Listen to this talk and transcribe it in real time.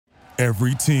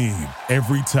Every team,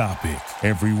 every topic,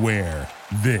 everywhere.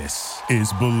 This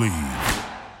is Believe.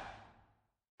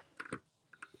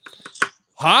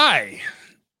 Hi.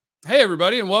 Hey,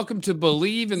 everybody, and welcome to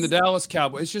Believe in the Dallas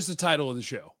Cowboys. It's just the title of the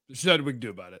show. There's nothing we can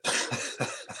do about it.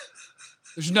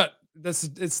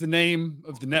 It's the name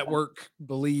of the network,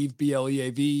 Believe,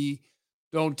 B-L-E-A-V.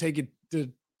 Don't take it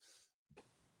to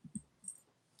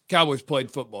Cowboys played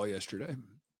football yesterday.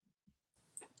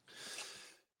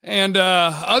 And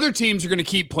other teams are going to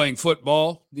keep playing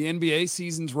football. The NBA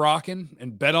season's rocking,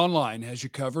 and BetOnline has you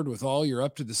covered with all your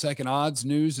up-to-the-second odds,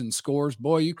 news, and scores.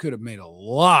 Boy, you could have made a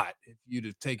lot if you'd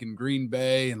have taken Green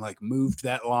Bay and, moved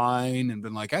that line and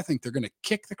been like, I think they're going to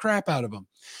kick the crap out of them.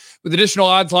 With additional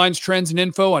odds, lines, trends, and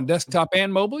info on desktop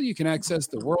and mobile, you can access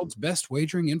the world's best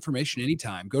wagering information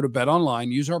anytime. Go to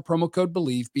BetOnline, use our promo code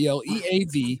BELIEVE,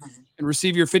 B-L-E-A-V, and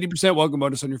receive your 50% welcome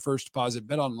bonus on your first deposit.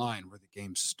 BetOnline, where the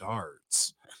game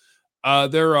starts.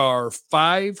 There are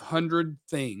 500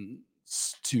 things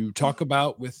to talk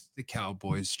about with the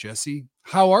Cowboys. Jesse,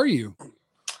 how are you?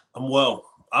 I'm well.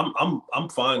 I'm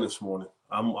fine this morning.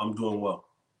 I'm doing well.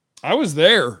 I was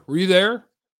there. Were you there?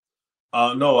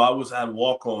 No, I was at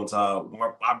walk-ons. I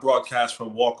broadcast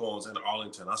from walk-ons in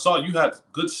Arlington. I saw you had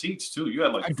good seats too. You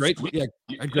had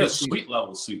suite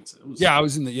level seats. I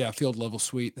was in the field level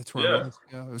suite. That's where I was.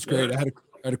 Yeah, it was great. I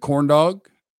had a corn dog.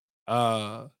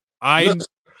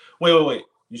 Wait.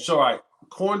 You saw right?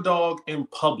 Corn dog in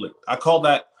public. I call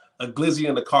that a glizzy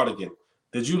in a cardigan.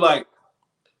 Did you like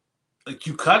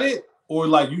you cut it or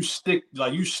you stick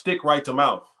right to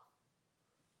mouth?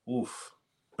 Oof,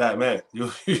 Batman.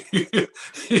 The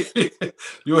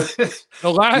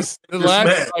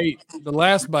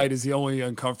last bite is the only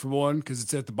uncomfortable one because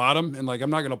it's at the bottom and I'm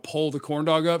not gonna pull the corn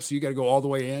dog up, so you got to go all the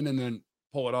way in and then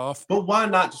pull it off. But why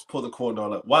not just pull the corn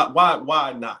dog up? Why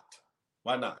not?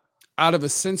 Why not? Out of a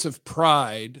sense of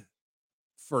pride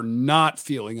for not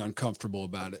feeling uncomfortable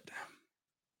about it.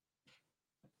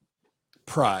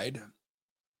 Pride.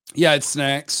 Yeah, it's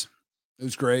snacks. It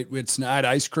was great. I had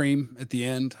ice cream at the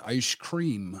end. Ice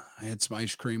cream. I had some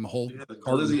ice cream.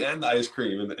 Glizzy and ice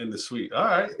cream in the suite. All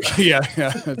right. Yeah. I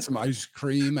had some ice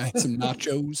cream. I had some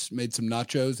nachos. Made some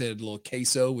nachos. They had a little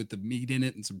queso with the meat in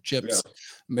it and some chips. Yeah.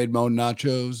 Made my own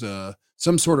nachos.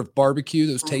 Some sort of barbecue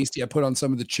that was tasty. I put on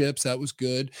some of the chips. That was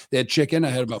good. They had chicken. I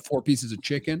had about 4 pieces of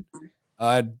chicken.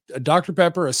 I had a Dr.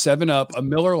 Pepper, a 7-Up, a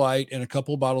Miller Lite, and a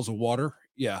couple of bottles of water.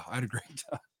 Yeah, I had a great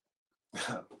time.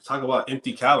 Talk about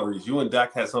empty calories. You and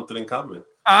Dak had something in common.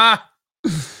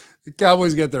 The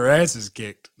Cowboys got their asses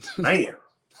kicked. Man.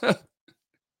 What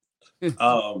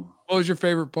was your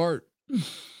favorite part?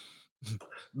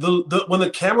 When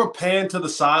the camera panned to the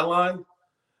sideline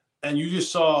and you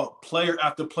just saw player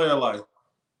after player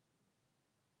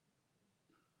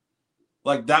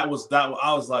that was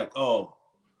I was like, oh,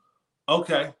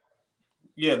 okay.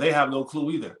 Yeah, they have no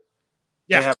clue either.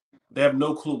 Yeah. They have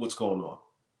no clue what's going on.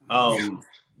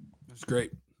 That's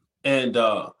great. And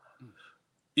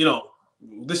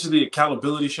this is the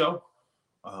accountability show.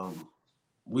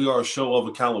 We are a show of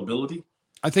accountability.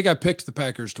 I think I picked the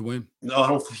Packers to win. No, I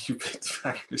don't think you picked the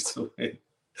Packers to win.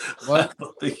 What? I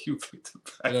don't think you picked the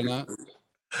Packers. Did I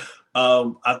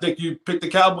not? I think you picked the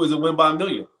Cowboys to win by 1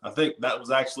 million. I think that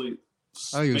was actually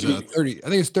I think it was 30. I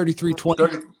think it's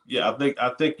 33-20. Yeah, I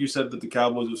think you said that the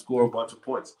Cowboys would score a bunch of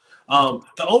points.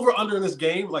 The over-under in this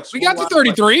game, we got to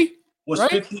 33. Was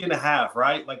right? 50.5,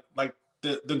 right?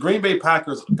 The Green Bay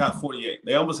Packers got 48.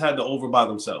 They almost had the over by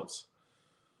themselves.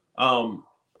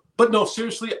 But no,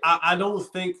 seriously, I don't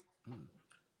think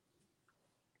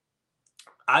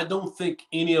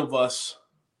any of us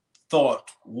thought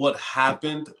what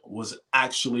happened was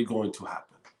actually going to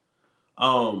happen.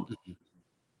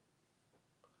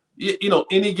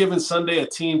 Any given Sunday, a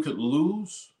team could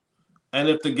lose. And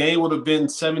if the game would have been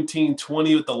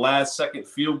 17-20 with the last second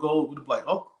field goal, it would have been like,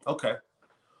 oh, okay.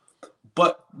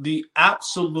 But the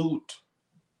absolute,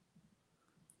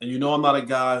 and I'm not a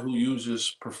guy who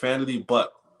uses profanity,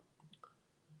 but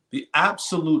the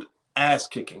absolute ass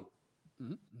kicking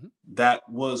that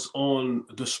was on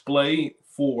display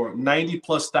for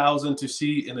 90+ thousand to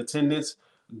see in attendance,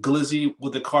 glizzy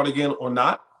with the cardigan or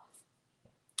not.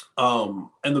 And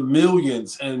the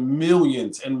millions and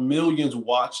millions and millions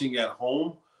watching at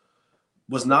home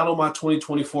was not on my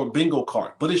 2024 bingo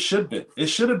card, but it should have been. It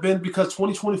should have been because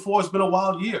 2024 has been a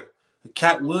wild year.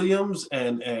 Cat Williams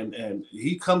and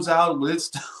he comes out with his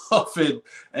stuff and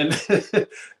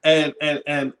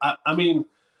I mean,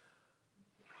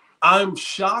 I'm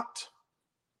shocked.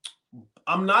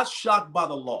 I'm not shocked by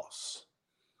the loss.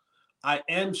 I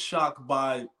am shocked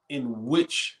by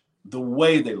the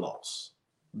way they lost.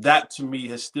 That to me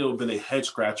has still been a head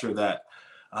scratcher that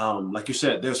Like you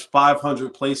said, there's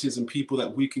 500 places and people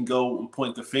that we can go and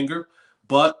point the finger.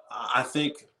 But I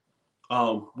think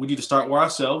we need to start with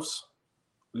ourselves.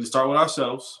 We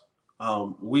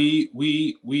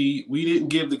didn't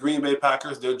give the Green Bay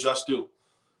Packers their just due.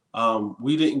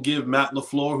 We didn't give Matt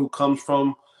LaFleur, who comes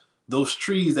from those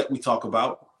trees that we talk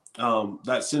about.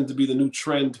 That seems to be the new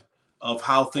trend of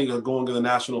how things are going in the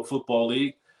National Football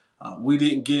League. We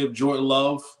didn't give Jordan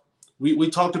Love. We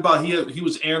talked about he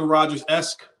was Aaron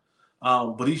Rodgers-esque,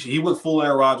 but he went full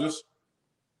Aaron Rodgers.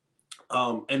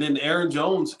 And then Aaron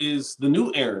Jones is the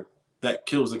new Aaron that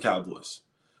kills the Cowboys.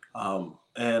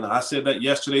 And I said that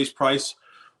yesterday's price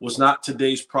was not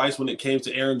today's price when it came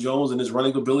to Aaron Jones and his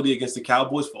running ability against the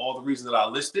Cowboys for all the reasons that I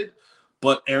listed.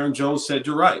 But Aaron Jones said,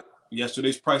 you're right.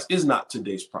 Yesterday's price is not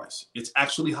today's price. It's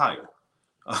actually higher.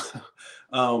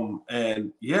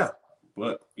 And yeah,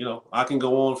 but I can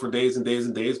go on for days and days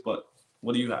and days, but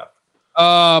what do you have?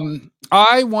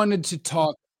 I wanted to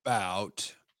talk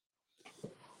about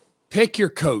pick your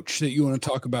coach that you want to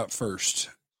talk about first.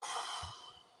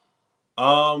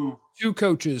 Two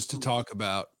coaches to talk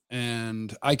about,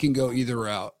 and I can go either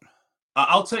route.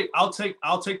 I'll take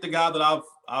the guy that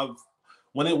I've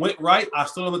when it went right, I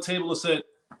stood on the table and said,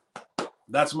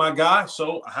 that's my guy.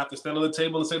 So I have to stand on the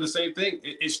table and say the same thing.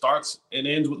 It starts and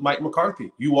ends with Mike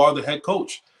McCarthy. You are the head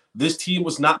coach. This team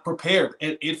was not prepared,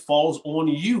 and it falls on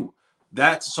you.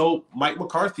 That's so Mike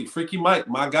McCarthy, Freaky Mike,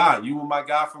 my guy. You were my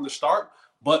guy from the start.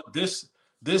 But this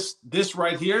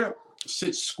right here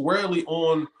sits squarely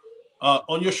on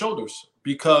your shoulders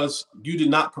because you did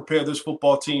not prepare this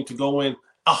football team to go in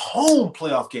a home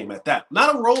playoff game at that,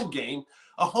 not a road game.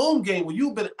 A home game where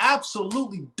you've been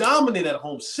absolutely dominant at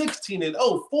home,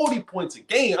 16-0, 40 points a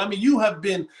game. I mean, you have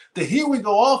been the here we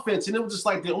go offense, and it was just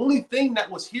like the only thing that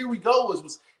was here we go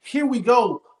was here we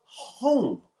go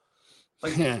home.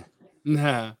 Like,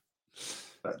 nah.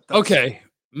 Okay,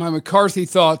 my McCarthy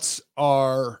thoughts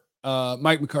are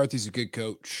Mike McCarthy's a good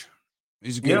coach.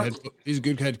 He's a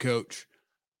good head coach.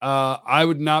 I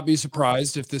would not be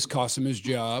surprised if this cost him his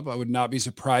job. I would not be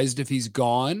surprised if he's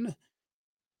gone.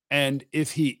 And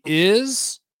if he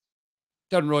is,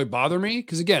 doesn't really bother me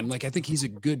because again, I think he's a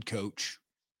good coach,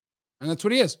 and that's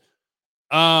what he is.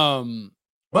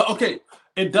 But okay,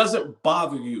 it doesn't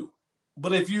bother you.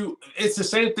 But it's the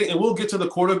same thing, and we'll get to the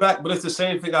quarterback. But it's the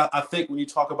same thing. I think when you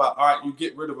talk about, all right, you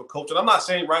get rid of a coach, and I'm not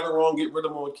saying right or wrong, get rid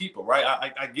of him and keep him. Right?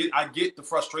 I get the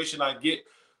frustration. I get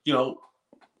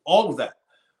all of that.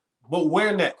 But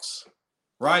where next?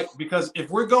 Right, because if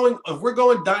we're going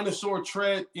dinosaur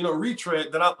tread, retread,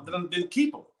 then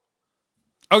keep them.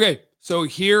 Okay, so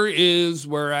here is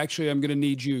where actually I'm going to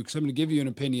need you because I'm going to give you an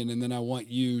opinion, and then I want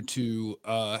you to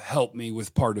help me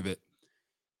with part of it.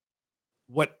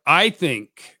 What I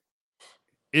think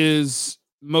is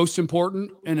most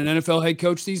important in an NFL head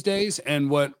coach these days, and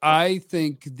what I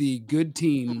think the good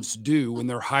teams do when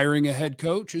they're hiring a head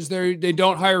coach is they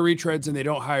don't hire retreads and they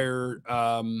don't hire.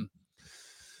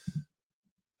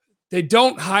 They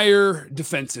don't hire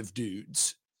defensive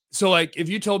dudes. So if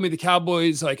you told me the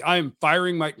Cowboys, I'm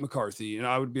firing Mike McCarthy, and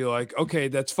I would be like, okay,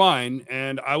 that's fine.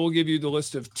 And I will give you the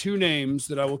list of two names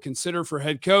that I will consider for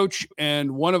head coach.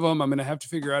 And one of them, I'm going to have to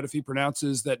figure out if he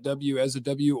pronounces that W as a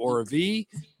W or a V.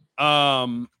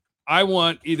 I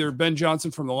want either Ben Johnson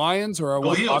from the Lions or I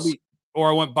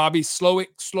want Bobby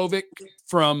Slovic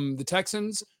from the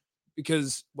Texans,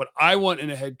 because what I want in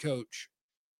a head coach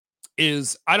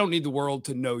is I don't need the world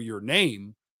to know your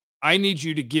name. I need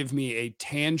you to give me a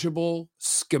tangible,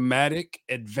 schematic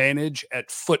advantage at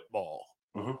football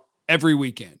every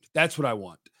weekend. That's what I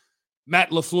want. Matt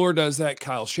LaFleur does that.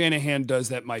 Kyle Shanahan does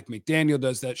that. Mike McDaniel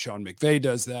does that. Sean McVay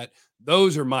does that.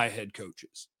 Those are my head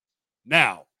coaches.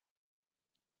 Now,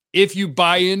 if you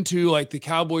buy into the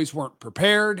Cowboys weren't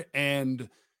prepared and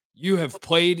you have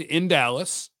played in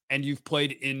Dallas and you've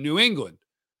played in New England,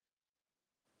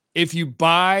 if you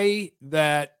buy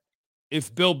that,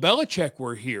 if Bill Belichick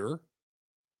were here,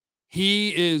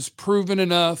 he is proven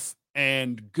enough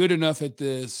and good enough at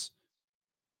this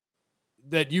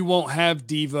that you won't have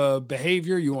diva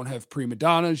behavior. You won't have prima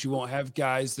donnas. You won't have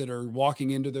guys that are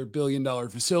walking into their $1 billion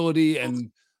facility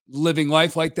and living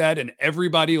life like that. And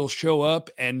everybody will show up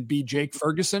and be Jake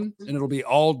Ferguson and it'll be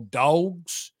all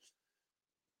dogs.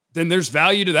 Then there's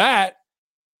value to that.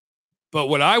 But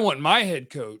what I want my head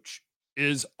coach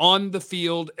is on the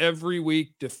field every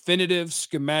week, definitive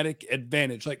schematic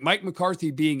advantage. Like Mike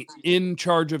McCarthy being in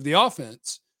charge of the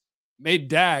offense made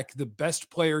Dak the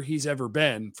best player he's ever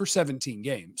been for 17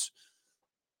 games.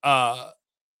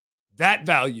 That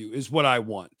value is what I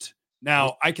want.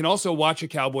 Now, I can also watch a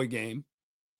Cowboy game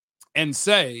and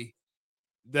say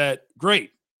that,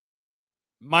 great,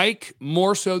 Mike,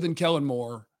 more so than Kellen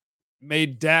Moore,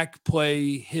 made Dak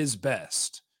play his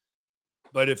best.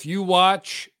 But if you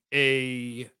watch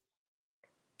a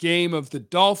game of the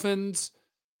Dolphins,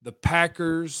 the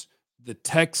Packers, the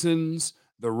Texans,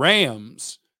 the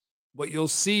Rams, what you'll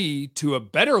see to a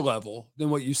better level than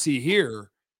what you see here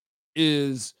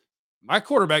is my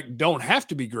quarterback don't have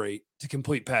to be great to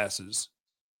complete passes.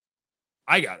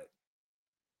 I got it.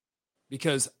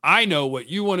 Because I know what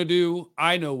you want to do.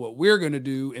 I know what we're going to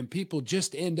do. And people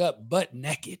just end up butt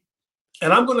naked.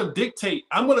 And I'm going to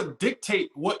dictate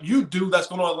what you do that's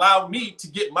going to allow me to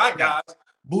get my guys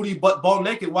booty, butt, ball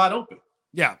naked, wide open.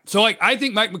 Yeah. So, I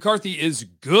think Mike McCarthy is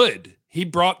good. He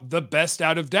brought the best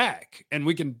out of Dak. And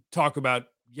we can talk about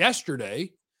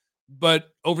yesterday, but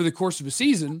over the course of a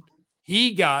season,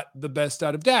 he got the best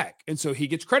out of Dak. And so he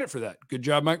gets credit for that. Good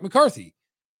job, Mike McCarthy.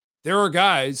 There are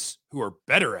guys who are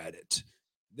better at it.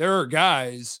 There are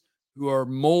guys who are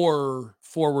more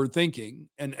forward thinking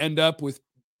and end up with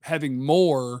having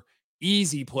more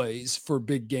easy plays for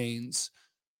big gains.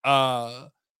 And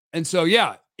so,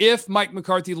 if Mike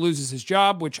McCarthy loses his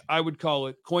job, which I would call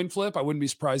it coin flip, I wouldn't be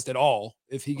surprised at all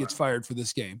if he gets fired for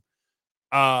this game.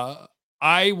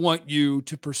 I want you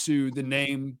to pursue the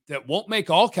name that won't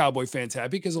make all Cowboy fans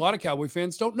happy, because a lot of Cowboy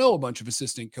fans don't know a bunch of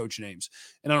assistant coach names.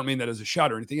 And I don't mean that as a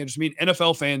shot or anything. I just mean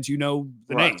NFL fans, the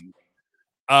name.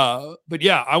 But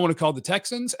I want to call the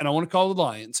Texans and I want to call the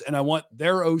Lions and I want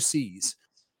their OCs.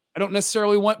 I don't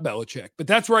necessarily want Belichick, but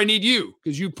that's where I need you,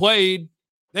 because you played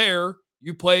there,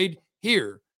 you played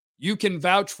here. You can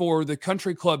vouch for the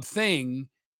country club thing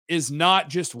is not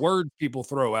just words people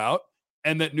throw out,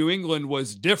 and that New England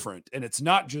was different. And it's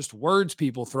not just words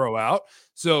people throw out.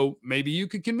 So maybe you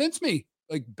could convince me,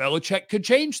 like, Belichick could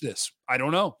change this. I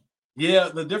don't know. Yeah,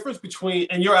 the difference between,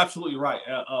 and you're absolutely right.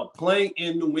 Playing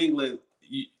in New England,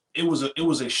 it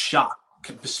was a shock.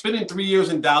 Spending 3 years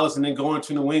in Dallas and then going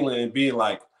to New England and being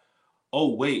like,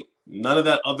 oh, wait, none of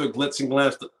that other glitz and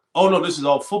glance. Oh, no, this is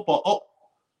all football. Oh,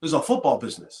 this is a football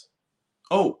business.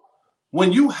 Oh,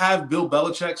 when you have Bill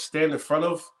Belichick stand in front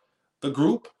of the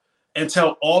group and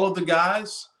tell all of the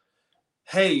guys,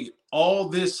 hey, all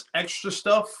this extra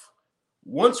stuff,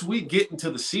 once we get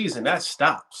into the season, that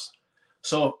stops.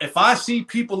 So if I see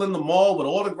people in the mall with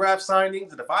autograph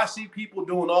signings, and if I see people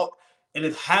doing all, and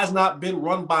it has not been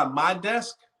run by my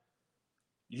desk,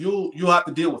 you'll have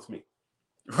to deal with me,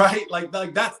 right? Like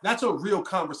that's a real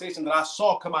conversation that I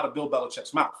saw come out of Bill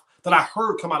Belichick's mouth, that I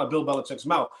heard come out of Bill Belichick's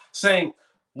mouth, saying,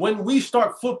 when we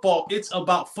start football, it's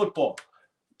about football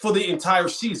for the entire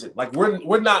season. Like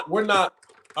we're not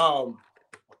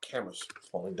camera's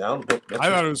falling down. I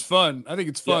thought it was fun. I think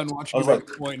it's fun watching. I was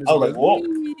like, whoa,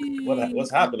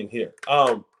 what's happening here?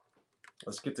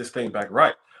 Let's get this thing back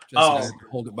right.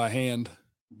 Hold it by hand.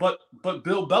 But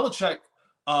Bill Belichick,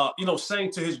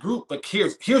 saying to his group, like,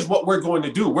 here's what we're going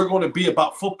to do. We're going to be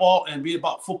about football and be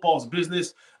about football's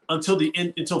business until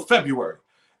February.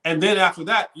 And then after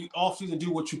that, you offseason do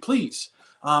what you please.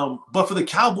 But for the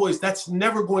Cowboys, that's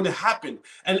never going to happen.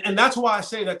 And that's why I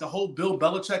say that the whole Bill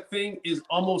Belichick thing is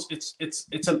almost it's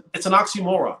an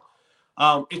oxymoron.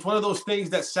 It's one of those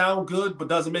things that sound good but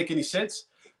doesn't make any sense,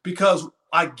 because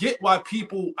I get why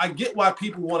people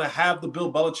want to have the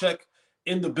Bill Belichick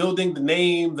in the building, the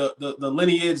name, the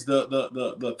lineage,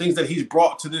 the things that he's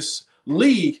brought to this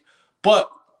league, but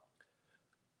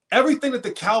everything that the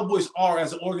Cowboys are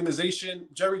as an organization,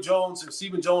 Jerry Jones and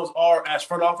Stephen Jones are as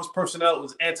front office personnel,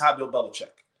 was anti-Bill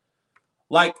Belichick.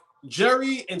 Like,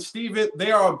 Jerry and Stephen,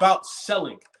 they are about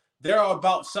selling. They are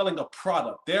about selling a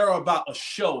product. They are about a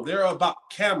show. They're about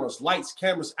cameras, lights,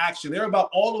 cameras, action. They're about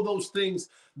all of those things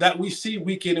that we see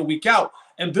week in and week out.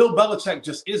 And Bill Belichick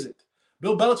just isn't.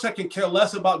 Bill Belichick can care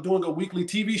less about doing a weekly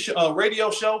TV show,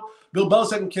 radio show. Bill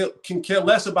Belichick can care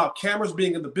less about cameras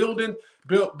being in the building.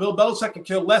 Bill Belichick can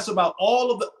care less about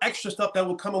all of the extra stuff that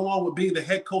will come along with being the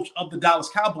head coach of the Dallas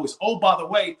Cowboys. Oh, by the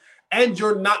way, and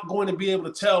you're not going to be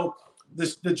able to tell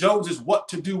the Joneses what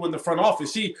to do in the front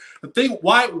office. See, the thing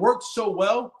why it worked so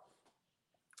well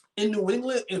in New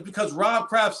England is because Rob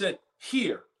Kraft said,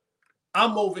 here,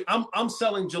 I'm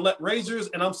selling Gillette razors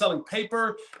and I'm selling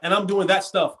paper and I'm doing that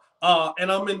stuff.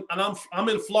 And I'm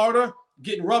in Florida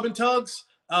getting rubbing tugs,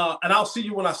 and I'll see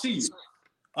you when I see you.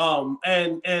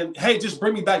 And hey, just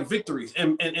bring me back victories.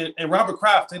 And Robert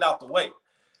Kraft stayed out the way.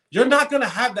 You're not going to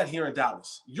have that here in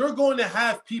Dallas. You're going to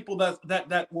have people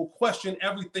that will question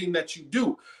everything that you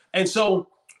do. And so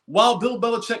while Bill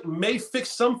Belichick may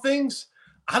fix some things,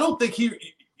 I don't think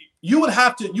you would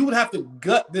have to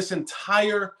gut this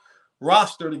entire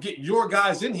roster to get your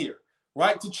guys in here,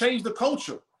 right? To change the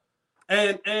culture.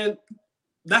 And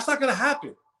that's not going to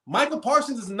happen. Micah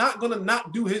Parsons is not going to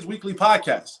not do his weekly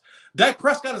podcast. Dak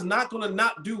Prescott is not going to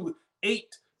not do 8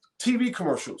 TV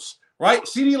commercials, right?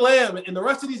 CeeDee Lamb and the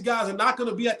rest of these guys are not going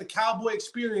to be at the Cowboy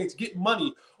Experience getting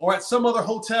money or at some other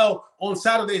hotel on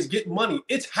Saturdays getting money.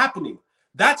 It's happening.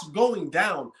 That's going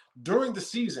down during the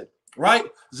season, right?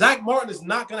 Zach Martin is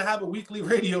not going to have a weekly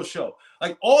radio show.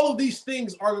 Like, all of these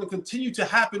things are going to continue to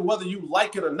happen whether you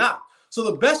like it or not. So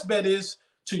the best bet is,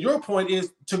 to your point,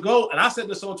 is to go, and I said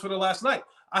this on Twitter last night.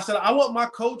 I said, I want my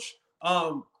coach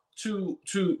to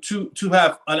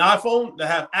have an iPhone that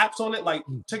have apps on it like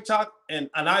TikTok and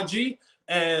an IG,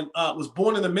 and was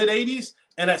born in the mid-'80s.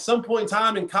 And at some point in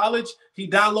time in college, he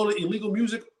downloaded illegal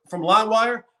music from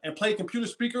LimeWire and played computer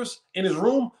speakers in his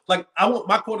room. Like, I want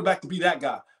my quarterback to be that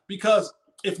guy, because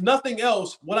if nothing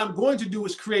else, what I'm going to do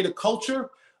is create a culture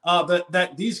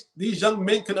that these young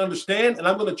men can understand, and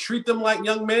I'm going to treat them like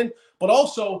young men, but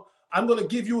also I'm going to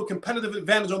give you a competitive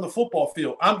advantage on the football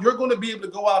field. You're going to be able to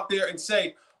go out there and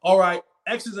say, all right,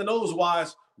 X's and O's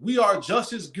wise, we are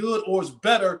just as good or as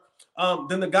better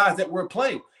than the guys that we're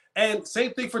playing. And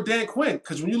same thing for Dan Quinn,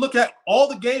 because when you look at all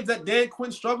the games that Dan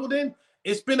Quinn struggled in,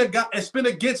 it's been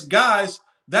against guys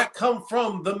that come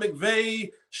from the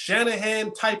McVay,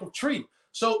 Shanahan type of tree.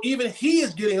 So even he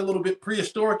is getting a little bit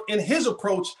prehistoric in his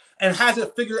approach and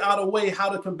hasn't figured out a way how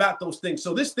to combat those things.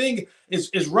 So this thing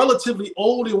is relatively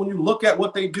old when you look at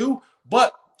what they do.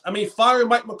 But I mean, firing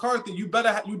Mike McCarthy, you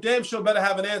damn sure better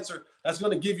have an answer that's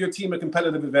going to give your team a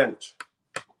competitive advantage.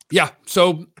 Yeah.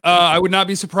 So I would not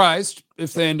be surprised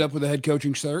if they end up with a head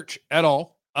coaching search at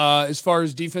all. As far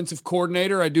as defensive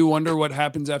coordinator, I do wonder what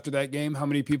happens after that game. How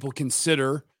many people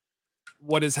consider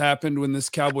what has happened when this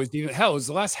Cowboys defense, hell, it was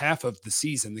the last half of the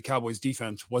season, the Cowboys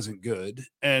defense wasn't good.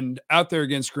 And out there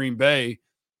against Green Bay,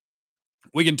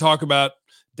 we can talk about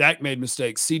Dak made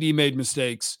mistakes, CD made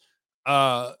mistakes.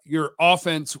 Your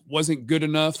offense wasn't good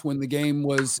enough when the game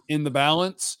was in the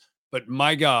balance, but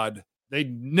my God, they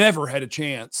never had a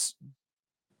chance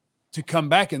to come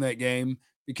back in that game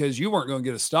because you weren't going to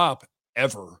get a stop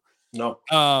ever. No.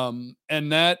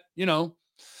 And that, you know,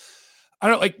 I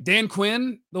don't like Dan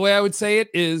Quinn. The way I would say it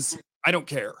is, I don't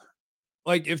care.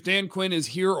 Like, if Dan Quinn is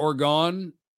here or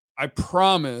gone, I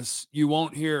promise you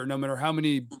won't hear, no matter how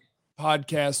many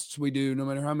podcasts we do, no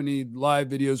matter how many live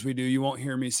videos we do, you won't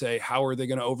hear me say, how are they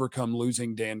going to overcome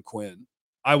losing Dan Quinn?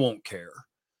 I won't care.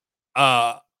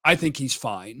 I think he's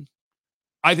fine.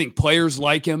 I think players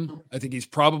like him. I think he's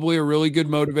probably a really good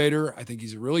motivator. I think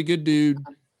he's a really good dude.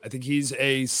 I think he's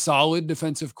a solid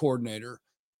defensive coordinator.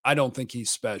 I don't think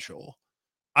he's special.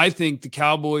 I think the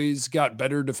Cowboys got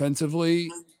better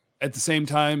defensively at the same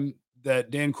time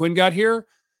that Dan Quinn got here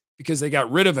because they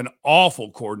got rid of an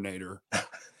awful coordinator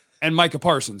and Micah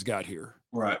Parsons got here.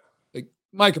 Right. Like,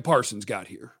 Micah Parsons got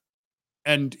here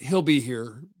and he'll be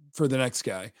here for the next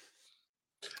guy.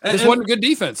 This wasn't a good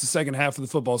defense the second half of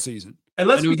the football season. And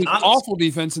it was an awful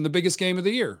defense in the biggest game of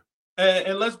the year.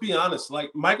 And let's be honest, like,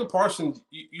 Micah Parsons,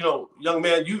 you know, young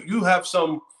man, you have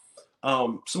some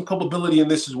culpability in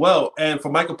this as well. And for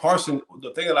Micah Parsons,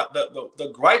 the thing that the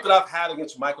gripe that I've had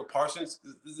against Micah Parsons,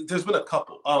 there's been a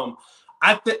couple.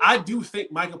 I do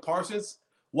think Micah Parsons,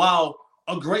 while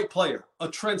a great player, a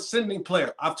transcending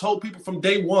player, I've told people from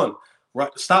day one,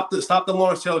 right, stop the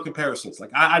Lawrence Taylor comparisons.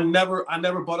 Like, I never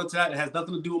bought into that. It has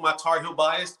nothing to do with my Tar Heel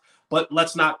bias. But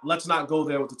let's not go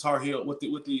there with the Tar Heel with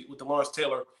the Lawrence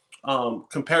Taylor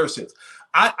comparisons.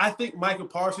 I think Micah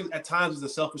Parsons at times is a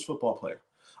selfish football player.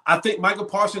 I think Micah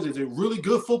Parsons is a really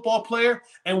good football player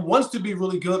and wants to be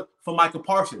really good for Micah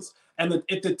Parsons. And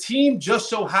if the team just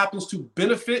so happens to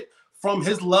benefit from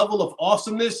his level of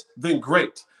awesomeness, then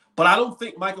great. But I don't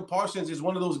think Micah Parsons is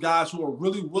one of those guys who are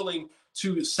really willing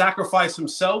to sacrifice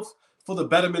himself for the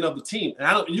betterment of the team.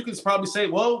 And you can probably say,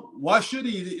 well, why should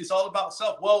he? It's all about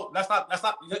self. Well, that's not,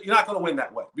 you're not going to win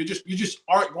that way. You just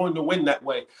aren't going to win that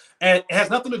way. And it has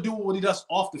nothing to do with what he does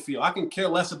off the field. I can care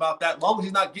less about that. As long as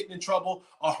he's not getting in trouble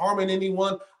or harming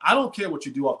anyone, I don't care what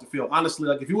you do off the field. Honestly,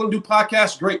 like, if you want to do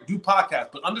podcasts, great, do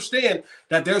podcasts. But understand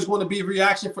that there's going to be a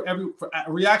reaction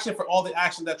for all the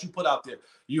action that you put out there.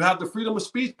 You have the freedom of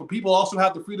speech, but people also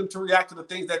have the freedom to react to the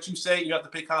things that you say. You have to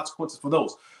pay consequences for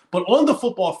those. But on the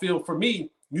football field, for me,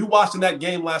 you watching that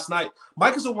game last night,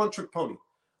 Micah's a one-trick pony.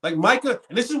 Like, Micah,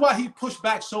 and this is why he pushed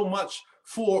back so much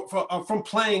from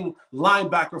playing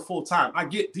linebacker full-time. I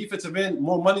get defensive end,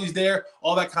 more money's there,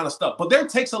 all that kind of stuff. But there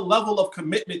takes a level of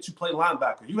commitment to play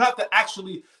linebacker. You have to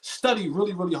actually study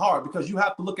really, really hard because you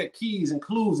have to look at keys and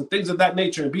clues and things of that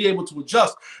nature and be able to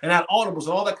adjust and add audibles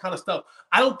and all that kind of stuff.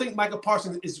 I don't think Micah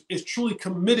Parsons is truly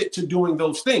committed to doing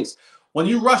those things. When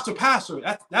you rush the passer,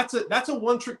 that's a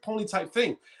one-trick pony type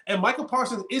thing. And Michael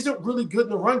Parsons isn't really good in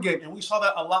the run game, and we saw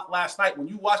that a lot last night. When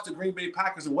you watch the Green Bay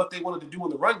Packers and what they wanted to do in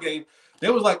the run game, they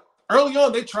was like, early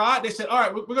on, they tried. They said, all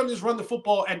right, we're going to just run the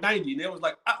football at 90. And they was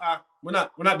like, we're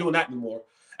not doing that anymore.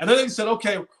 And then they said,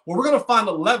 okay, well, we're going to find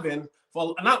 11.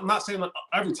 And I'm not saying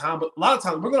every time, but a lot of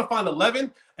times we're going to find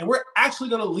 11, and we're actually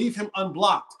going to leave him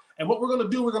unblocked. And what we're going to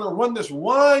do, we're going to run this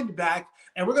wind back,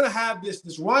 and we're going to have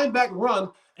this wind back run,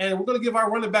 and we're going to give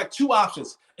our running back two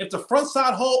options. If the front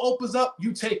side hole opens up,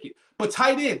 you take it. But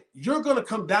tight end, you're going to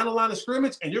come down the line of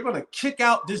scrimmage, and you're going to kick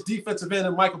out this defensive end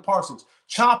of Michael Parsons.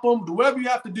 Chop them, do whatever you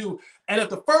have to do. And if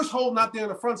the first hole not there on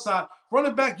the front side,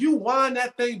 running back, you wind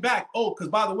that thing back. Oh, because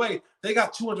by the way, they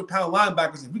got 200-pound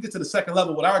linebackers. If we get to the second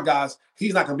level with our guys,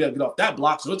 he's not going to be able to get off that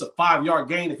block. So it's a 5-yard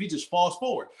gain if he just falls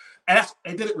forward. And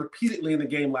they did it repeatedly in the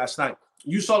game last night.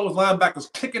 You saw those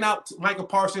linebackers kicking out Michael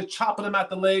Parsons, chopping him at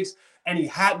the legs, and he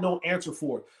had no answer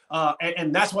for it.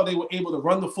 And that's why they were able to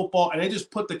run the football, and they just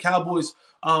put the Cowboys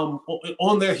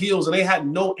on their heels, and they had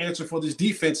no answer for this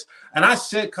defense. And I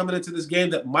said coming into this game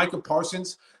that Michael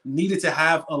Parsons needed to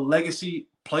have a legacy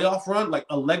playoff run, like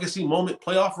a legacy moment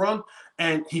playoff run,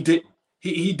 and he didn't.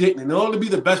 He didn't. And in order to be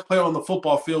the best player on the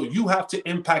football field, you have to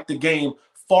impact the game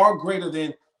far greater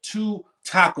than 2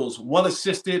 tackles, 1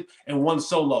 assisted and 1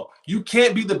 solo. You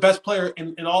can't be the best player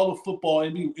in all of football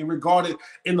and be regarded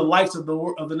in the lights of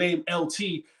the name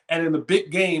LT, and in the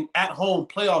big game at home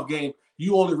playoff game,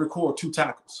 you only record 2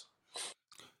 tackles.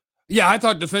 Yeah, I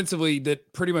thought defensively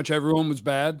that pretty much everyone was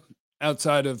bad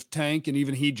outside of Tank, and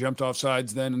even he jumped off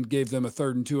sides then and gave them a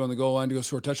 3rd and 2 on the goal line to go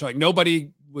score a touchdown. Like, nobody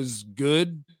was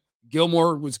good.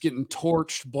 Gilmore was getting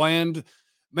torched. Bland.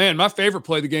 Man, my favorite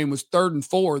play of the game was 3rd and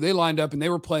 4. They lined up and they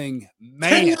were playing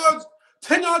man.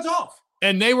 10 yards off.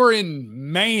 And they were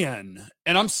in man.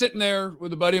 And I'm sitting there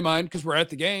with a buddy of mine because we're at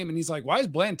the game, and he's like, why is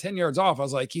Bland 10 yards off? I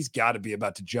was like, he's got to be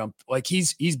about to jump. Like,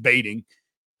 he's baiting.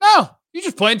 No, he's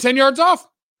just playing 10 yards off.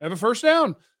 Have a first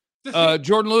down.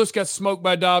 Jordan Lewis got smoked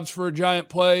by Dobbs for a giant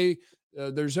play.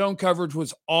 Their zone coverage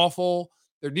was awful.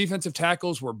 Their defensive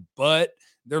tackles were butt.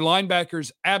 Their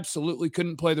linebackers absolutely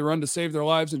couldn't play the run to save their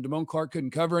lives, and Damone Clark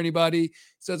couldn't cover anybody.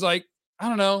 So it's like, I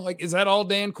don't know. Like, is that all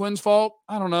Dan Quinn's fault?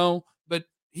 I don't know. But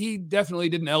he definitely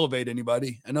didn't elevate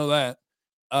anybody. I know that.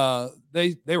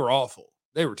 They were awful.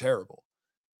 They were terrible.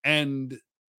 And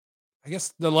I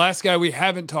guess the last guy we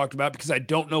haven't talked about, because I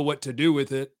don't know what to do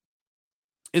with it,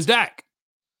 is Dak.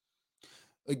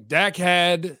 Like, Dak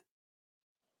had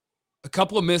a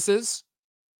couple of misses,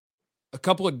 a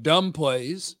couple of dumb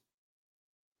plays.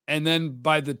 And then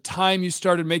by the time you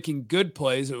started making good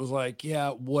plays, it was like, yeah,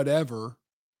 whatever.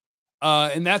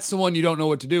 And that's the one you don't know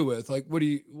what to do with. Like, what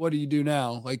do you do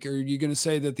now? Like, are you going to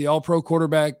say that the all-pro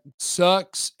quarterback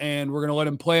sucks and we're going to let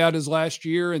him play out his last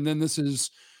year, and then this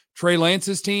is Trey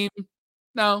Lance's team?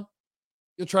 No.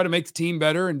 You'll try to make the team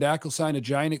better, and Dak will sign a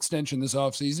giant extension this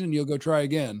offseason, and you'll go try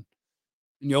again.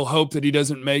 And you'll hope that he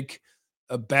doesn't make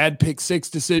a bad pick 6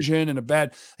 decision and a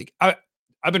bad – like,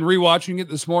 I've been rewatching it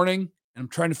this morning, and I'm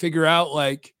trying to figure out,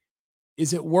 like,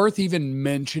 is it worth even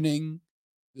mentioning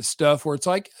the stuff where it's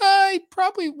like, it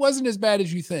probably wasn't as bad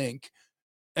as you think.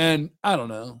 And I don't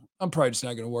know. I'm probably just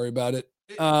not going to worry about it.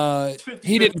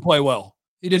 He didn't play well.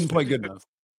 He didn't play good enough.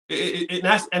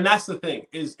 And that's the thing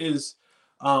is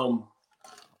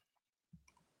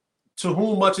to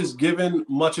whom much is given,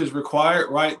 much is required,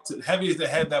 right? Heavy is the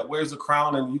head that wears the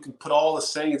crown, and you can put all the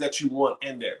sayings that you want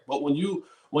in there. But when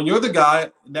you're the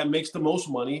guy that makes the most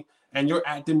money, and you're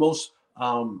at the most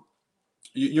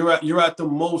you're at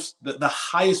the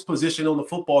highest position on the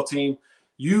football team,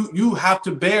 you have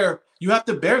to bear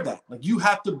that. Like, you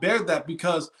have to bear that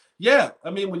because, yeah, I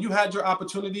mean, when you had your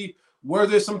opportunity, were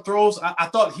there some throws? I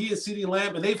thought he and CeeDee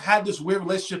Lamb, and they've had this weird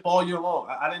relationship all year long.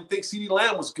 I didn't think CeeDee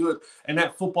Lamb was good in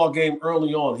that football game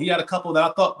early on. He had a couple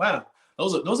that I thought, man,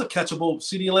 those are catchable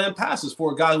CeeDee Lamb passes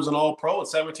for a guy who's an all-pro at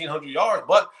 1,700 yards.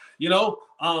 But,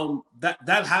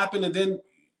 that happened, and then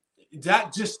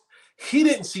that he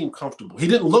didn't seem comfortable. He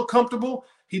didn't look comfortable.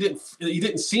 He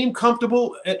didn't seem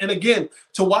comfortable. And again,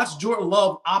 to watch Jordan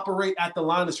Love operate at the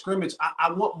line of scrimmage, I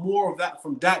want more of that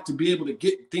from Dak to be able to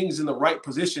get things in the right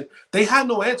position. They had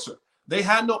no answer. They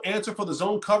had no answer for the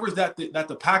zone covers that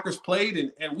the Packers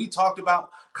played, and we talked about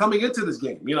coming into this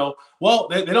game. Well,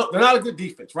 they're not a good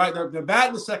defense, right? They're bad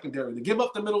in the secondary. They give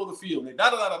up the middle of the field. They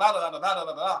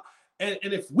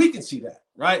and if we can see that,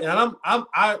 right? And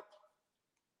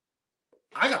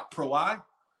I got pro eye.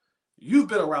 You've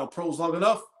been around pros long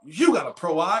enough. You got a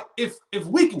pro eye. If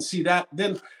we can see that,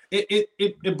 then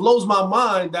it blows my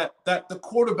mind that the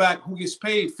quarterback who gets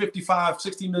paid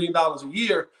 $55-60 million a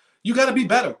year, You got to be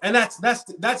better, and that's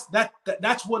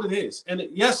what it is. And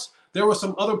yes, there were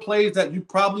some other plays that you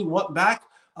probably want back,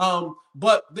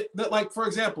 but like for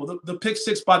example, the pick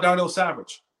six by Darnell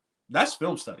Savage, that's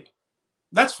film study.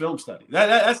 That's film study.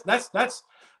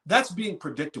 That's being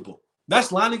predictable.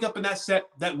 That's lining up in that set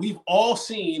that we've all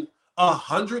seen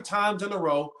 100 times in a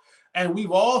row, and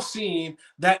we've all seen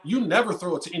that you never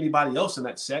throw it to anybody else in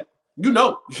that set. You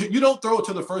don't throw it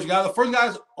to the first guy. The first guy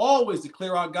is always the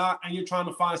clear out guy, and you're trying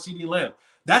to find CeeDee Lamb.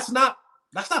 That's not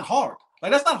hard.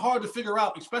 Like, that's not hard to figure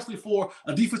out, especially for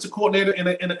a defensive coordinator and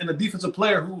a defensive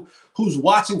player who's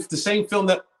watching the same film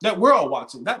that we're all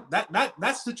watching.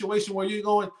 That situation where you're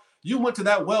going, you went to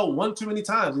that well one too many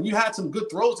times, and you had some good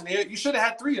throws in there. You should have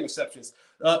had 3 interceptions.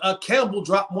 Campbell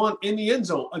dropped one in the end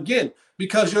zone again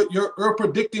because you're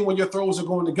predicting when your throws are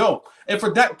going to go. And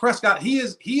for Dak Prescott, he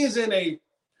is in a,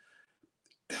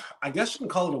 I guess you can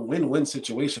call it a win-win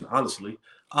situation, honestly.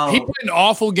 He played an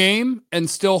awful game and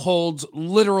still holds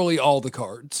literally all the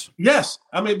cards. Yes.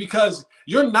 I mean, because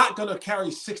you're not going to carry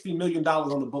 $60 million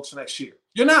on the books next year.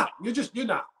 You're not. You're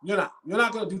not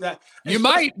going to do that. You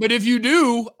might, but if you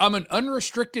do, I'm an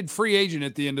unrestricted free agent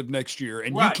at the end of next year,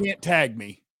 and right. You can't tag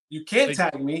me. You can't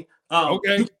tag me.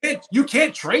 Okay. You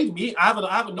can't trade me. I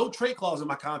have a no trade clause in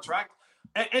my contract.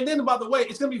 And then, by the way,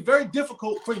 it's going to be very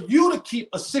difficult for you to keep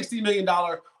a $60 million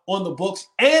on the books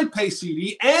and pay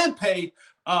CD and pay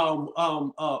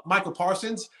Michael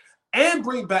Parsons and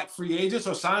bring back free agents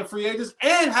or sign free agents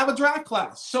and have a draft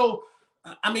class. So,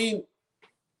 I mean,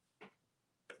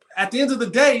 at the end of the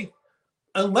day,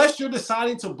 unless you're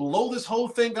deciding to blow this whole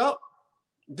thing up,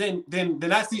 then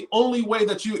that's the only way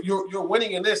that you're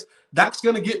winning in this. Dak's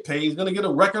going to get paid. He's going to get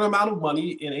a record amount of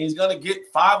money, and he's going to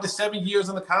get 5 to 7 years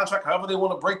in the contract, however they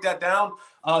want to break that down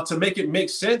to make it make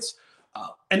sense.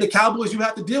 And the Cowboys, you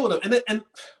have to deal with them. And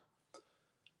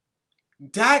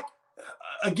Dak,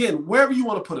 again, wherever you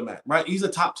want to put him at, right? He's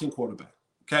a top 10 quarterback,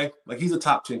 okay? Like, he's a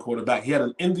top 10 quarterback. He had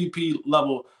an MVP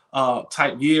level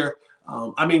type year.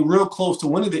 Real close to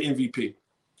winning the MVP.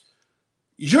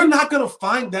 You're not going to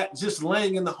find that just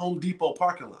laying in the Home Depot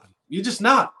parking lot. You're just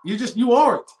not. You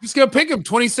aren't. Just going to pick him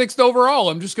 26th overall.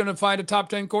 I'm just going to find a top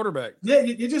 10 quarterback. Yeah,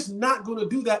 you're just not going to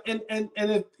do that. And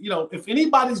if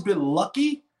anybody's been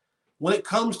lucky when it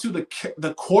comes to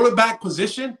the quarterback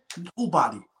position,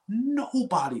 nobody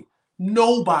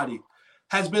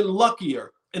has been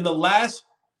luckier in the last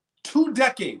 2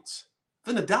 decades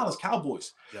than the Dallas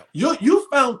Cowboys. Yep. You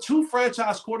found 2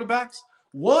 franchise quarterbacks.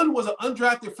 One was an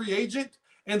undrafted free agent,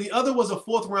 and the other was a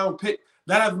 4th-round pick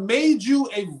that have made you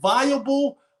a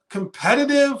viable,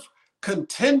 competitive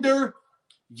contender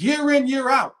year in, year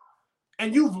out.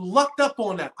 And you've lucked up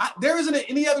on that. There isn't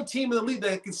any other team in the league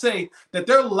that can say that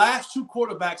their last 2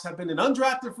 quarterbacks have been an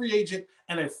undrafted free agent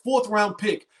and a 4th-round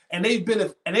pick, and they've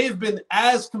been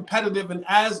as competitive and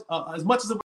as much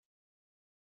as.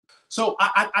 So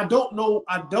I don't know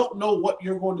what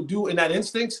you're going to do in that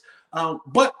instance.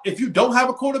 But if you don't have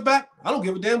a quarterback, I don't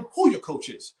give a damn who your coach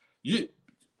is.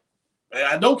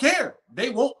 I don't care. They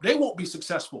won't be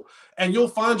successful, and you'll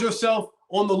find yourself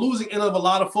on the losing end of a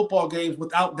lot of football games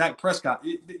without Dak Prescott.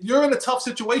 You're in a tough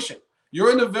situation.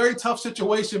 You're in a very tough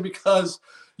situation because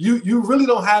you really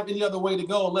don't have any other way to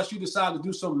go unless you decide to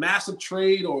do some massive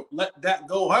trade or let that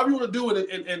go. However you want to do it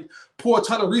and pour a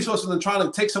ton of resources and trying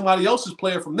to take somebody else's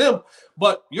player from them.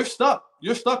 But you're stuck.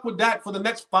 You're stuck with Dak for the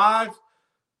next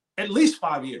at least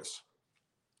 5 years.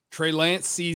 Trey Lance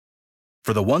sees.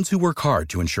 For the ones who work hard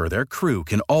to ensure their crew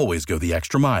can always go the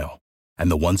extra mile,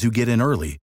 and the ones who get in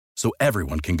early so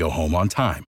everyone can go home on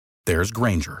time, there's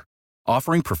Grainger,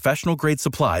 offering professional-grade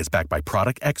supplies backed by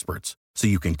product experts so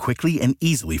you can quickly and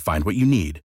easily find what you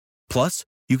need. Plus,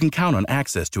 you can count on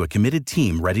access to a committed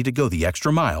team ready to go the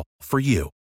extra mile for you.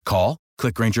 Call,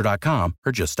 click Grainger.com,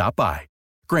 or just stop by.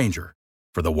 Grainger,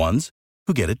 for the ones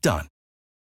who get it done.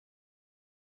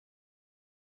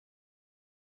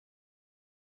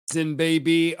 In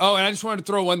baby. Oh, and I just wanted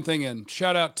to throw one thing in.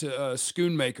 Shout out to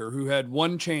Schoonmaker, who had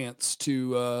one chance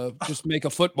to just make a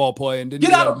football play and didn't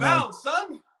get out of bounds,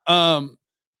 son.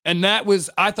 And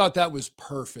I thought that was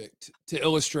perfect to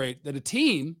illustrate that a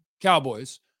team,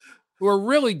 Cowboys, who are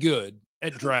really good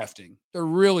at drafting, they're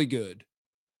really good.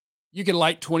 You can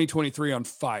light 2023 on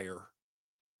fire.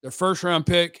 Their 1st-round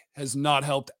pick has not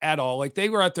helped at all. Like, they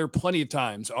were out there plenty of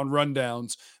times on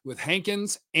rundowns with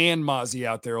Hankins and Mozzie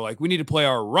out there. Like, we need to play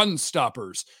our run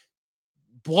stoppers.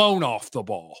 Blown off the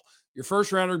ball. Your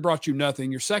 1st-rounder brought you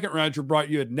nothing. Your 2nd-rounder brought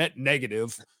you a net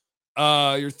negative.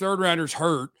 Your 3rd-rounder's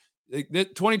hurt.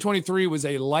 2023 was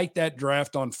a light that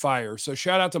draft on fire. So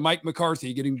shout out to Mike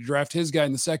McCarthy getting to draft his guy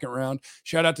in the second round.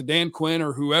 Shout out to Dan Quinn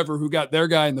or whoever who got their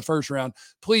guy in the first round.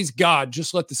 Please, God,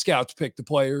 just let the scouts pick the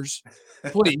players.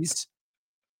 Please.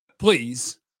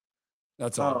 Please.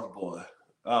 That's all. Oh boy.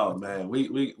 Oh man.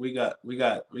 We got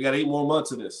 8 more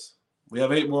months of this. We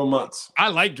have 8 more months. I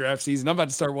like draft season. I'm about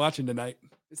to start watching tonight.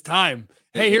 It's time.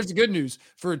 Hey, here's the good news.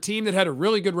 For a team that had a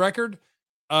really good record,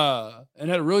 and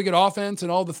had a really good offense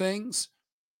and all the things,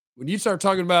 when you start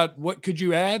talking about what could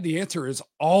you add, the answer is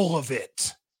all of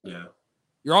it. Yeah.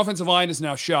 Your offensive line is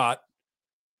now shot.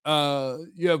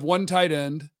 You have 1 tight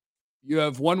end. You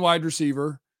have 1 wide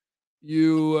receiver.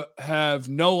 You have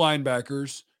no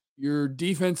linebackers. Your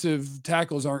defensive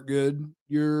tackles aren't good.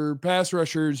 Your pass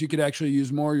rushers, you could actually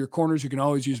use more. Your corners, you can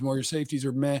always use more. Your safeties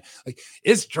are meh. Like,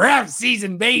 it's draft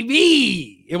season,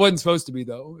 baby. It wasn't supposed to be,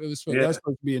 though. It was supposed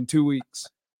to be in 2 weeks.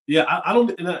 Yeah, I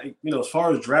don't, as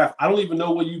far as draft, I don't even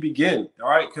know where you begin. All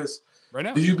right, because right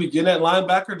now, do you begin at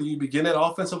linebacker? Do you begin at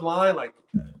offensive line? Like,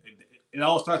 it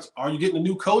all starts. Are you getting a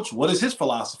new coach? What is his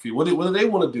philosophy? What do they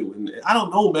want to do? And I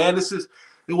don't know, man.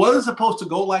 It wasn't supposed to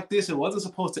go like this. It wasn't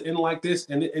supposed to end like this.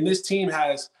 And this team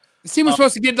has. This team was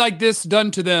supposed to get like this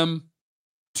done to them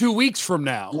 2 weeks from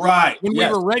now, right? When we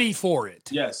were ready for it.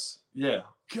 Yes. Yeah.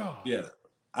 God. Yeah.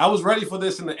 I was ready for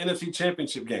this in the NFC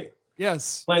Championship game.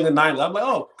 Yes. Playing the Niners. I'm like,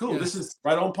 oh, cool. Yes. This is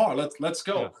right on par. Let's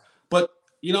go. Yeah. But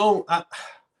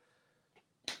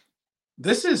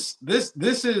this is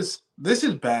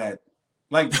bad.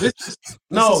 Like this is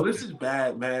this is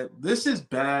bad, man. This is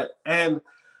bad. And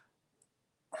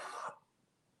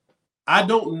I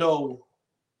don't know.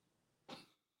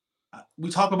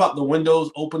 We talk about the windows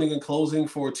opening and closing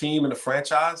for a team and a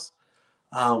franchise.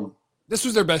 This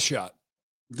was their best shot.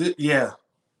 Yeah.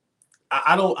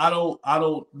 I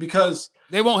don't because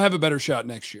they won't have a better shot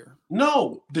next year.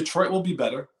 No, Detroit will be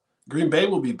better. Green Bay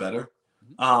will be better.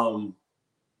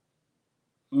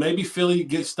 Maybe Philly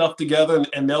gets stuff together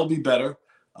and they'll be better.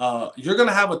 You're going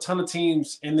to have a ton of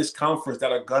teams in this conference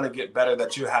that are going to get better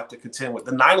that you have to contend with.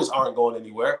 The Niners aren't going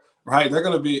anywhere, right? They're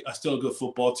going to be still a good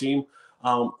football team.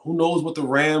 Who knows what the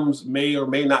Rams may or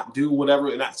may not do, whatever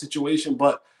in that situation.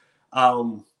 But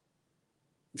yeah,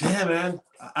 man,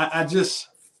 I just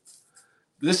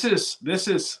it's a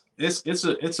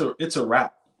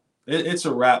wrap. It's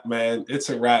a wrap, man. It's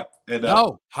a wrap. And,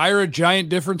 hire a giant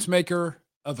difference maker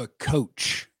of a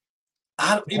coach.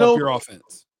 Your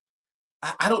offense.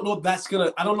 I don't know if that's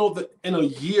gonna. I don't know if in a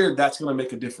year that's gonna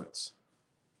make a difference.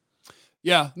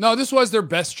 Yeah, no, this was their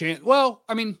best chance. Well,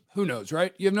 I mean, who knows,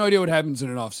 right? You have no idea what happens in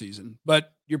an offseason,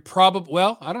 but you're probably,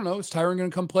 well, I don't know. Is Tyron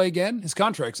going to come play again? His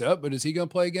contract's up, but is he going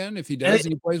to play again? If he does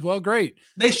and he plays well, great.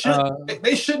 They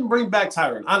shouldn't bring back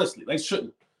Tyron. Honestly, they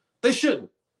shouldn't.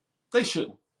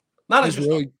 Not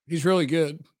he's really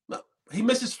good. No, he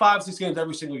misses 5-6 games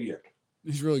every single year.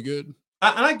 He's really good.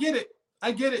 And I get it,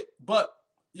 but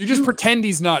you just pretend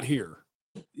he's not here.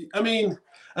 I mean,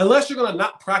 unless you're going to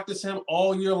not practice him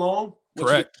all year long,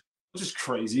 which is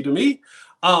crazy to me.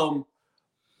 I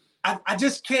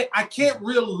just can't. I can't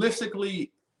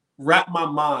realistically wrap my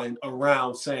mind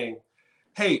around saying,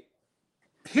 "Hey,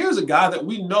 here's a guy that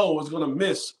we know is going to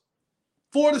miss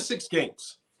 4 to 6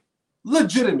 games,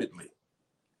 legitimately,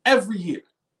 every year.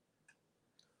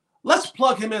 Let's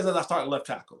plug him in as our starting left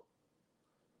tackle.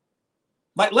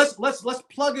 Like let's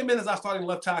plug him in as our starting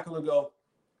left tackle and go,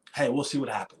 hey, we'll see what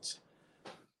happens."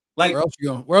 Like, where else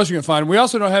you gonna find him? We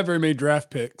also don't have very many draft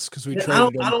picks because we traded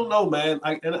them. I don't know, man.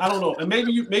 I don't know. And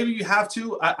maybe you have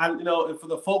to. And for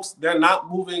the folks, they're not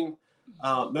moving.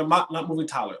 They're not moving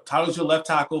Tyler. Tyler's your left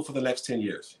tackle for the next 10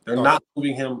 years. They're not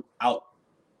moving him out.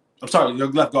 I'm sorry,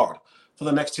 your left guard for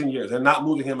the next 10 years. They're not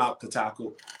moving him out to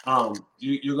tackle.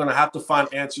 You're going to have to find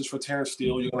answers for Terrence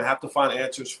Steele. You're going to have to find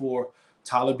answers for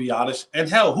Tyler Biadasz. And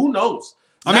hell, who knows?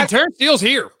 Terrence Steele's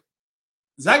here.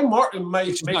 Zach Martin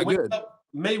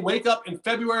may wake up in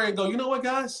February and go, you know what,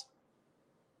 guys?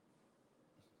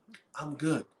 I'm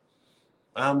good.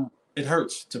 It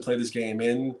hurts to play this game,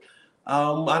 and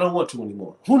I don't want to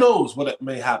anymore. Who knows what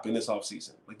may happen this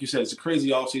offseason? Like you said, it's a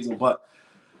crazy offseason, but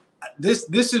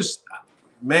this is,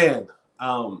 man,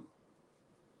 I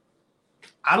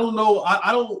don't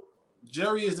know.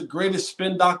 Jerry is the greatest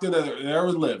spin doctor that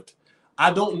ever lived.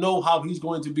 I don't know how he's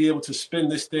going to be able to spin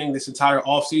this entire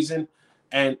offseason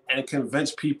and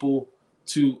convince people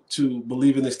to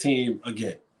believe in this team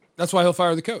again. That's why he'll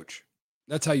fire the coach.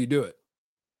 That's how you do it.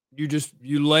 You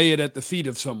lay it at the feet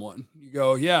of someone. You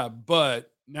go, yeah, but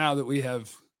now that we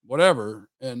have whatever,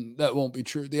 and that won't be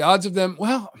true. The odds of them,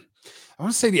 well, I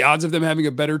want to say the odds of them having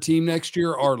a better team next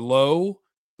year are low,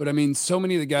 but I mean, so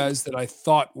many of the guys that I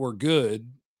thought were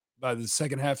good by the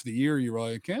second half of the year, you were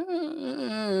like,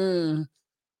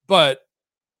 but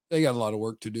they got a lot of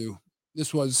work to do.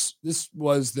 This was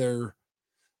their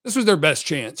best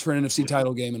chance for an NFC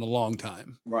title game in a long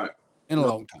time. Right. In a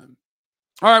long time.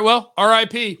 All right. Well,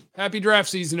 RIP. Happy draft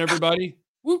season, everybody.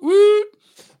 Woot woot.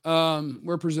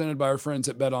 We're presented by our friends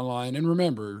at Bet Online. And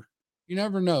remember, you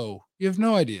never know. You have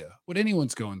no idea what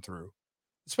anyone's going through,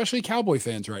 especially Cowboy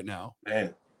fans right now.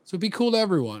 Man. So be cool to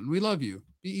everyone. We love you.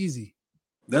 Be easy.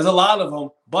 There's a lot of them,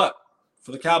 but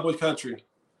for the Cowboy country,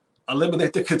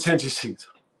 eliminate the contingencies.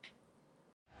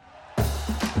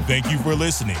 Thank you for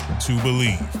listening to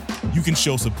Believe. You can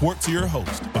show support to your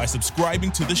host by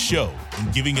subscribing to the show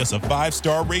and giving us a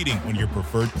 5-star rating on your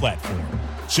preferred platform.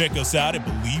 Check us out at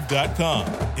Believe.com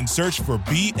and search for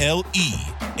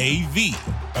BLEAV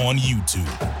on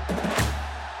YouTube.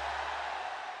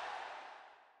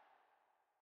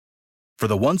 For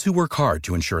the ones who work hard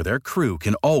to ensure their crew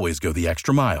can always go the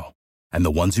extra mile, and the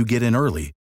ones who get in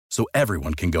early so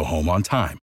everyone can go home on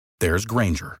time, there's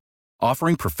Grainger,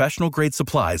 offering professional-grade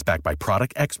supplies backed by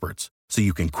product experts so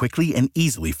you can quickly and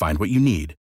easily find what you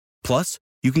need. Plus,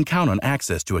 you can count on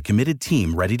access to a committed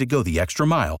team ready to go the extra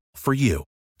mile for you.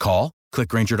 Call, click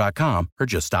Grainger.com, or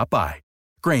just stop by.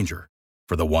 Grainger,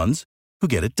 for the ones who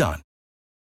get it done.